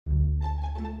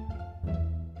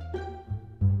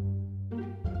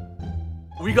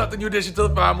we got the new addition to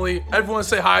the family. Everyone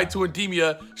say hi to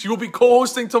Endemia. She will be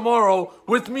co-hosting tomorrow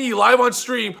with me live on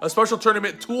stream a special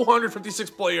tournament,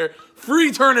 256 player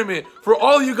free tournament for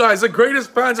all you guys, the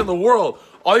greatest fans in the world.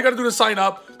 All you gotta do is sign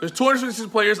up. There's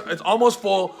 256 players. It's almost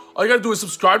full. All you gotta do is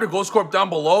subscribe to Ghost Corp down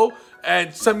below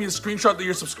and send me a screenshot that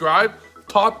you're subscribed.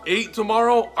 Top 8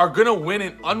 tomorrow are gonna win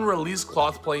an unreleased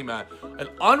cloth playmat. An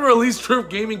unreleased Trif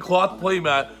Gaming cloth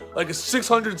playmat, like a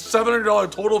 $600,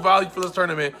 $700 total value for this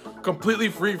tournament, completely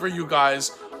free for you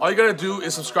guys. All you gotta do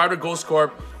is subscribe to Ghost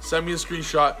Corp, send me a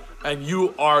screenshot, and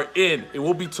you are in. It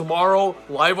will be tomorrow,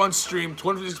 live on stream,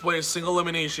 256 players, single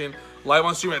elimination, live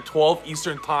on stream at 12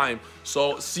 Eastern time.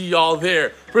 So see y'all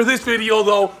there. For this video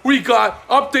though, we got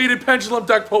updated Pendulum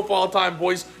deck profile time,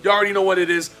 boys. You already know what it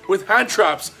is with hand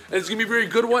traps. And it's gonna be a very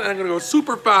good one, and I'm gonna go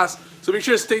super fast. So make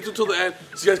sure to stay tuned till the end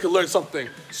so you guys can learn something.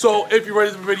 So if you're ready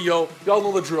for the video, y'all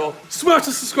know the drill. Smash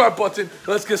the subscribe button, and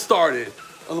let's get started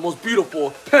on the most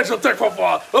beautiful Pendulum deck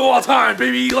profile of all time,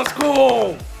 baby. Let's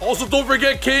go! Also, don't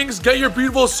forget, Kings, get your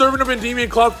beautiful Servant of Endemia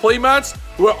cloth playmats.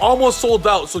 We're almost sold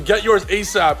out, so get yours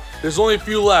ASAP. There's only a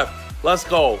few left. Let's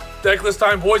go. Decklist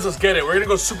time, boys. Let's get it. We're gonna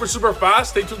go super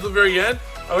fast. Stay tuned to the very end.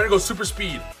 I'm gonna go super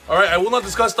speed. All right, I will not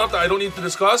discuss stuff that I don't need to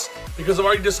discuss because I've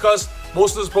already discussed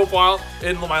most of this profile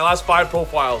in my last 5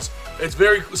 profiles. It's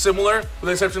very similar with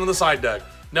the exception of the side deck.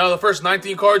 Now, the first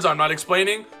 19 cards I'm not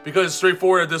explaining because it's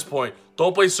straightforward at this point.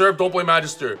 Don't play Serp, don't play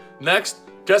Magister. Next,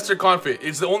 Jester Confit.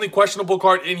 It's the only questionable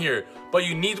card in here, but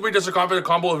you need to play Jester Confit to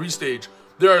combo with Restage.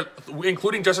 There are,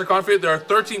 including Jester Confit, there are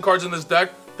 13 cards in this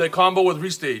deck that combo with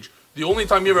Restage. The only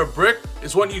time you ever brick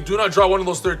is when you do not draw one of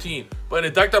those 13. But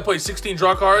in a deck that plays 16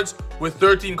 draw cards with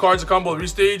 13 cards to combo with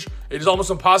Restage, it is almost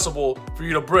impossible for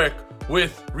you to brick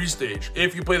with Restage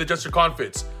if you play the Jester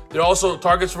Confits. They're also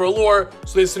targets for Allure,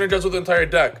 so they synergize with the entire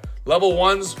deck. Level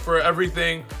 1s for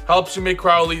everything, helps you make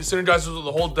Crowley, synergizes with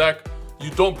the whole deck. You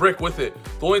don't brick with it.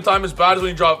 The only time it's bad is when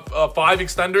you drop 5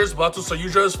 extenders, but that's what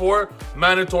Yugioh is for.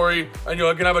 Mandatory, and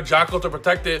you're gonna have a Jackal to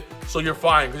protect it, so you're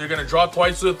fine. Because you're gonna draw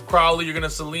twice with Crowley, you're gonna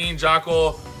Celine,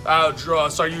 Jackal,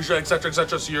 Yugioh,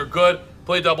 etc. So you're good.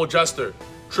 Play double Jester.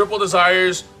 Triple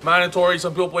Desires, mandatory.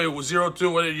 Some people play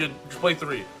 0-2, what you play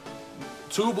 3.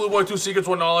 2 Blue Boy, 2 Secrets,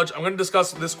 1 Knowledge. I'm gonna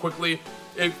discuss this quickly.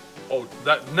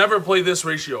 Never play this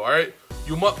ratio, alright?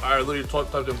 You must, I literally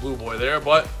typed in Blue Boy there,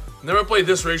 but never play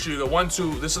this ratio. You go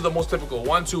 1-2. This is the most typical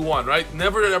 1-2-1, right?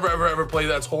 Never, ever play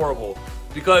that. That's horrible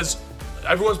because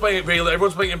everyone's playing Vela,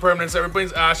 everyone's playing Impermanence,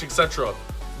 everyone's Ash, etc.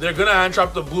 They're gonna hand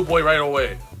trap the Blue Boy right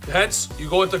away. Hence, you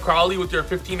go into Crowley with your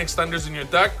 15 extenders in your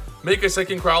deck. Make a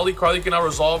second Crowley. Crowley can now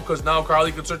resolve because now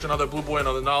Crowley can search another Blue Boy,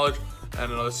 another Knowledge,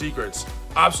 and another Secrets.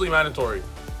 Absolutely mandatory.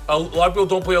 A lot of people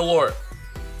don't play Allure.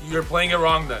 You're playing it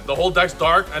wrong then. The whole deck's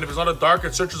dark, and if it's not a dark,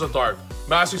 it searches a dark.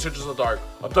 Mastery searches a dark.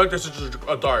 Abductor searches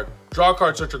a dark. Draw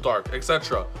card search a dark,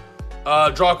 etc.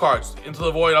 Draw cards. Into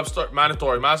the Void, Upstart,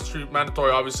 mandatory. Mastery, mandatory,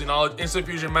 obviously. Knowledge, Instant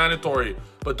Fusion, mandatory.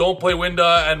 But don't play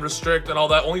Winda and Restrict and all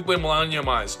that. Only play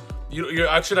Millenniumize. Your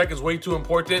extra deck is way too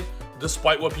important,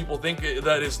 despite what people think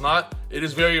that it's not. It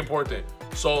is very important.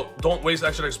 So don't waste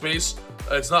extra deck space.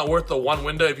 It's not worth the 1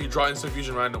 Winda if you draw Instant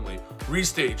Fusion randomly.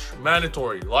 Restage,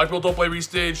 mandatory. A lot of people don't play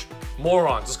Restage.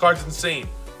 Morons. This card's insane.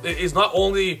 It is not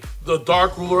only the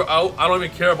Dark Ruler out, I don't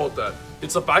even care about that.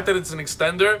 It's the fact that it's an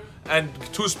extender and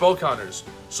 2 spell counters.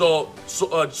 So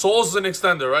Souls is an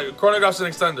extender, right? Chronograph's an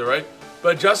extender, right?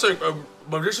 But just like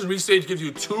Magician's Restage gives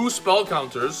you 2 spell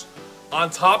counters on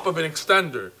top of an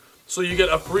extender. So you get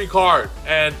a free card.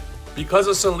 And because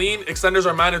of Celine, extenders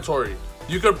are mandatory.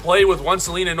 You could play with 1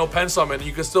 Celine and no Pen Summon,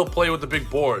 you can still play with the big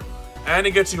board. And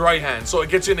it gets you right hand. So it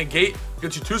gets you a negate,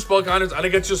 gets you 2 spell counters, and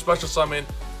it gets you a special summon.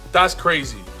 That's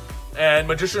crazy. And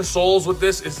Magician Souls with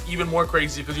this is even more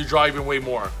crazy because you draw even way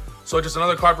more. So just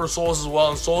another card for Souls as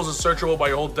well. And Souls is searchable by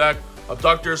your whole deck.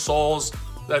 Abductor, Souls.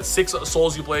 That's 6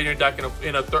 Souls you play in your deck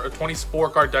in a 24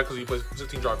 card deck because you play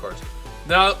 16 draw cards.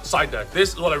 Now, side deck. This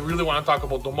is what I really want to talk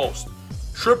about the most.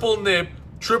 Triple Nib,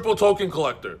 Triple Token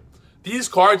Collector. These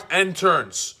cards end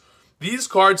turns. These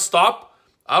cards stop.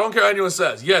 I don't care what anyone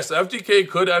says. Yes, the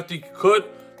FTK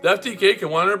the FTK can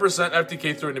 100%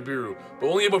 FTK through Nibiru, but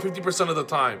only about 50% of the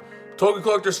time. Token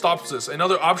Collector stops this.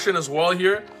 Another option as well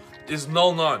here is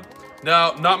Null None.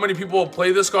 Now, not many people will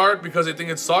play this card because they think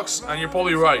it sucks, and you're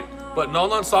probably right. But Null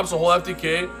None stops the whole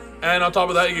FTK, and on top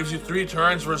of that, it gives you 3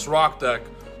 turns versus Rock deck.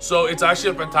 So it's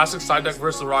actually a fantastic side deck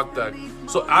versus the Rock deck.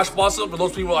 So Ash Blossom, for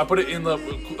those people, I put it in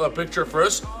the picture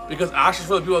first, because Ash is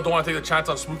for the people that don't want to take the chance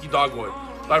on Spooky Dogwood.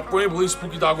 I firmly believe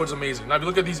Spooky Dogwood is amazing. Now, if you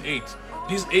look at these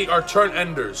 8 are turn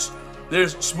enders.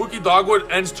 There's Spooky Dogwood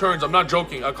ends turns. I'm not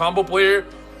joking. A combo player,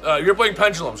 you're playing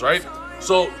Pendulums, right?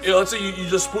 So let's say you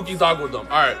just Spooky Dogwood them.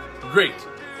 All right, great.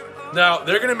 Now,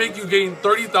 they're going to make you gain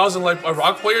 30,000 life. A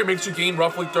rock player makes you gain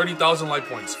roughly 30,000 life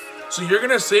points. So you're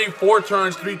going to save 4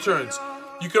 turns, 3 turns.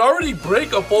 You could already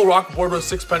break a full rock board with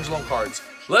 6 pendulum cards.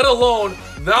 Let alone,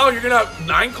 now you're going to have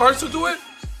 9 cards to do it?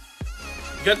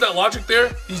 You get that logic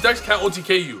there? These decks can't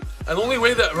OTK you. And the only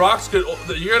way that rocks could,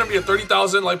 you're going to be at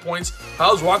 30,000 life points.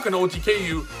 How's rock going to OTK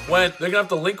you when they're going to have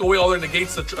to link away all their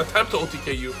negates to attempt to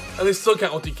OTK you, and they still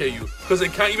can't OTK you because they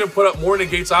can't even put up more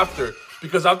negates after.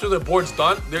 Because after the board's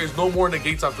done, there is no more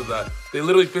negates after that. They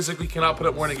literally physically cannot put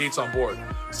up more negates on board.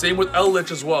 Same with L-Lich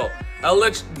as well.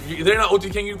 L-Lich, they're not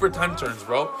OTKing you for 10 turns,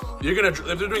 bro. You're gonna, if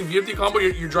they're doing VFT combo,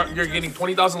 you're gaining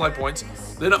 20,000 life points.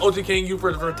 They're not OTKing you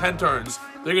for 10 turns.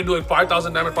 They're gonna do like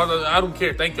 5,000 damage, 5,000. I don't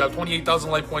care. Thank you. I have 28,000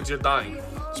 life points. You're dying.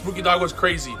 Spooky Dog was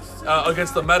crazy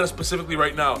against the meta specifically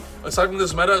right now. Aside from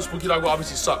this meta, Spooky Dog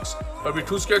obviously sucks. But if you're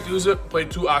too scared to use it, play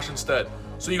 2 Ash instead.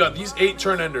 So you got these 8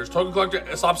 turn enders. Token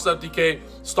Collector stops FDK,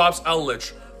 stops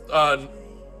L-Lich.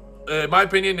 In my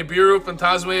opinion, Nibiru,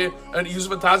 Phantasme, and use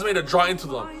Phantasme to draw into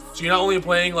them. So you're not only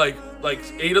playing like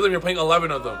 8 of them, you're playing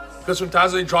 11 of them. Because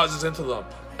Phantasme draws into them.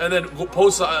 And then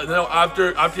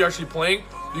after you're actually playing,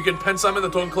 you can pen summon the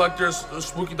Token Collectors, the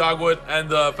Spooky Dogwood, and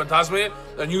the Phantasme,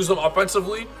 and use them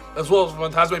offensively, as well as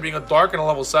Phantasme being a Dark and a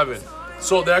level 7.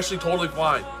 So they're actually totally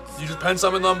fine. You just pen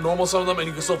summon them, normal summon them, and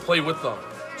you can still play with them.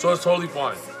 So it's totally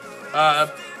fine.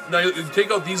 Now, you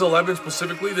take out these 11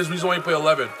 specifically. There's a reason why you play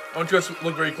 11. I want you guys to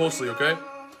look very closely, okay?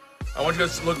 I want you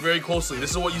guys to look very closely.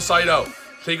 This is what you side out.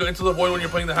 Take out Into the Void when you're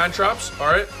playing the hand traps,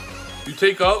 alright? You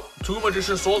take out 2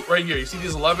 Magician Souls right here. You see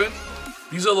these 11?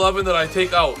 These are 11 that I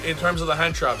take out in terms of the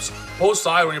hand traps. Post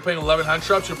side, when you're playing 11 hand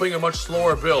traps, you're playing a much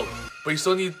slower build. But you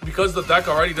still need, because the deck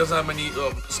already doesn't have many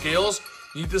scales,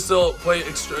 you need to still play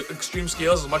extreme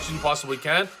scales as much as you possibly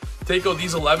can. Take out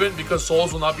these 11 because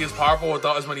souls will not be as powerful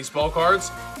without as many spell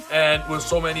cards. And with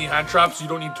so many hand traps, you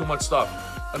don't need too much stuff.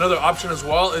 Another option as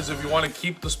well is if you want to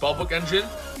keep the spellbook engine,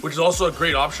 which is also a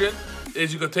great option,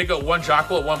 is you could take out 1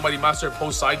 Jackal, 1 Mighty Master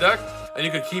post side deck, and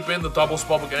you could keep in the double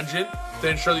spellbook engine to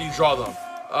ensure that you draw them.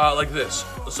 Like this.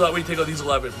 So that way you take out these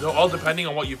 11. They're all depending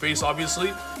on what you face,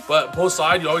 obviously. But post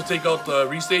side, you always take out the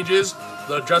restages,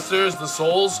 the jesters, the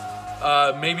souls,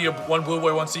 maybe 1 blue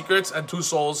boy, 1 secrets, and 2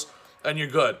 souls, and you're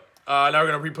good. Now we're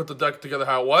going to re-put the deck together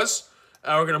how it was.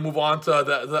 And we're going to move on to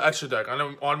the extra deck. I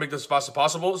want to make this as fast as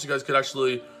possible so you guys could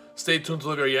actually stay tuned to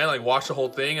the very end, like watch the whole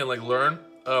thing and like learn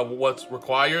what's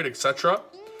required, etc.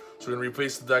 So we're going to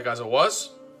replace the deck as it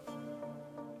was.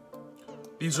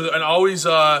 These are, and always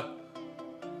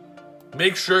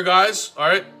make sure, guys, all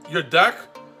right, your deck,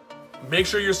 make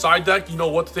sure your side deck, you know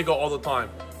what to take out all the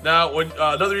time. Now, when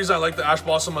another reason I like the Ash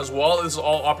Blossom as well is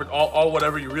all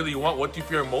whatever you really want. What do you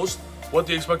fear most? What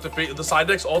do you expect to face? The side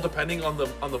decks all depending on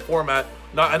the format,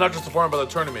 not just the format, but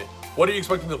the tournament. What are you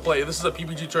expecting to play? If this is a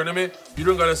PPG tournament, you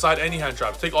don't gotta decide any hand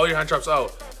traps. Take all your hand traps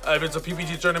out. If it's a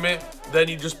PPG tournament, then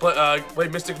you just play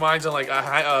Mystic Minds and like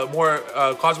more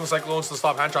Cosmic Cyclones to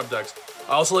stop hand trap decks.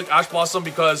 I also like Ash Blossom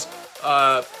because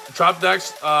trap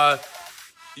decks,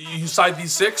 you side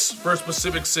these 6 for a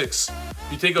specific 6.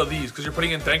 You take out these because you're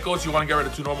putting in Denkos, you want to get rid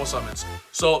of 2 normal summons.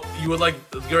 So you would like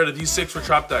to get rid of these 6 for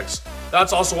trap decks.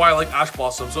 That's also why I like Ash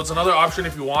Blossom. So it's another option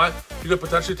if you want. You could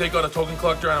potentially take out a Token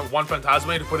Collector and 1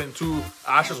 Phantasme to put in 2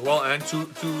 Ash as well and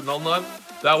 2 Null None.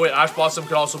 That way Ash Blossom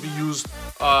can also be used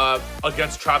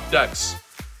against trap decks.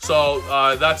 So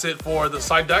that's it for the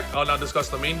side deck. I'll now discuss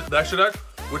the extra deck,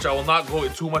 which I will not go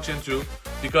too much into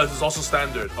because it's also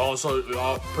standard. Also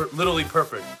literally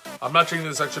perfect. I'm not changing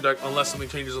this extra deck unless something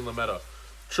changes in the meta.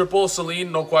 Triple,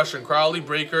 Celine, no question. Crowley,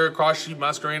 Breaker, Cross Sheep,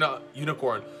 Masquerena,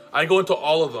 Unicorn. I go into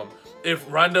all of them. If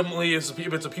randomly, if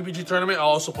it's a PPG tournament, I'll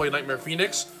also play Nightmare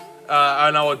Phoenix.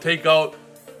 And I would take out...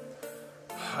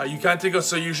 you can't take out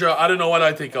Yugioh. I don't know what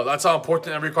I take out. That's how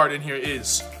important every card in here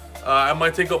is. I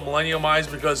might take out Millennium Eyes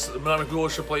because not many people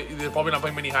should play. They're probably not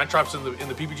playing many hand traps in the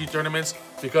PPG tournaments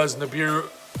because Nibiru,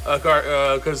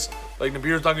 like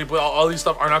Nibiru's not gonna be played. All these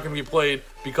stuff are not gonna be played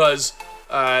because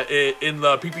in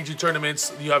the PPG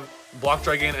tournaments you have Block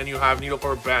Dragon and you have Needle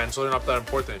Core Band, so they're not that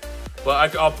important.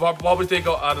 But I'll probably take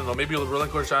out, I don't know, maybe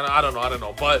Relinquish China, I don't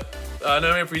know. But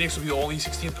Nightmare Phoenix will be the only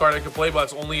 16th card I can play, but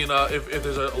it's only in if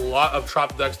there's a lot of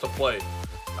trap decks to play.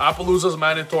 Appaloosa's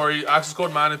mandatory, Access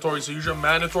Code mandatory, so usually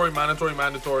mandatory.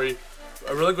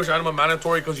 Relinquish Anima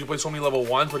mandatory because you play so many level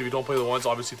 1s, but if you don't play the 1s,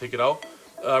 obviously take it out.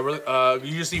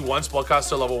 You just need 1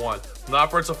 Spellcaster level 1. Not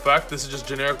for its effect, this is just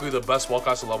generically the best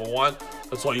Spellcaster level 1.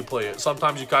 That's why you play it.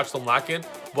 Sometimes you catch them lacking,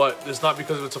 but it's not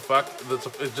because of its effect,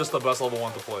 it's just the best level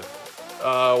 1 to play.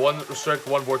 1 Restrict,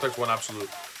 1 Vortex, 1 Absolute.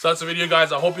 So that's the video,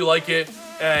 guys. I hope you like it.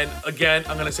 And again,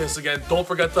 I'm going to say this again. Don't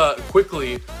forget to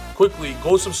quickly quickly,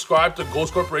 go subscribe to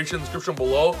Ghost Corporation in the description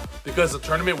below, because the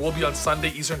tournament will be on Sunday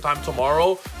Eastern time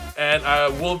tomorrow, and I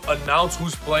will announce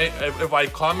who's playing. If I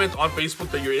comment on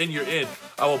Facebook that you're in, you're in.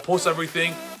 I will post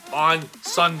everything on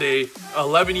Sunday.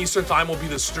 11 Eastern time will be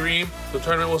the stream. The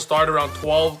tournament will start around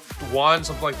 12-1,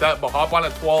 something like that, but hop on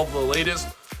at 12 the latest,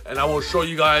 and I will show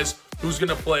you guys who's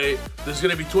gonna play. There's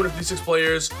gonna be 256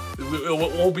 players.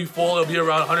 It won't be full. It'll be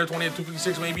around 120 to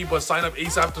 256 maybe, but sign up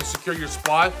ASAP to secure your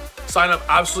spot. Sign up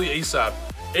absolutely ASAP.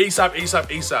 ASAP, ASAP,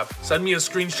 ASAP. Send me a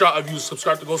screenshot of you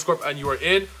subscribe to Ghost Corp and you are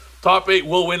in. Top 8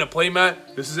 will win a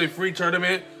playmat. This is a free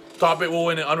tournament. Top 8 will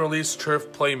win an unreleased Trif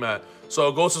playmat.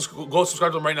 So go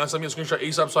subscribe to them right now. Send me a screenshot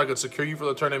ASAP so I can secure you for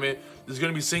the tournament. There's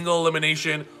going to be single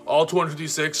elimination, all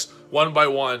 256, one by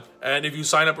one. And if you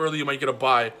sign up early, you might get a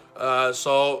buy.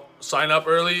 So sign up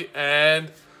early. And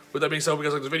with that being said, hope you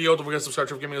guys like this video. Don't forget to subscribe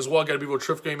to Trif Gaming as well. Get a people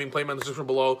Trif Gaming playmat in the description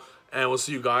below. And we'll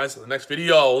see you guys in the next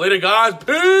video. Later, guys.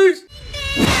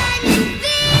 Peace.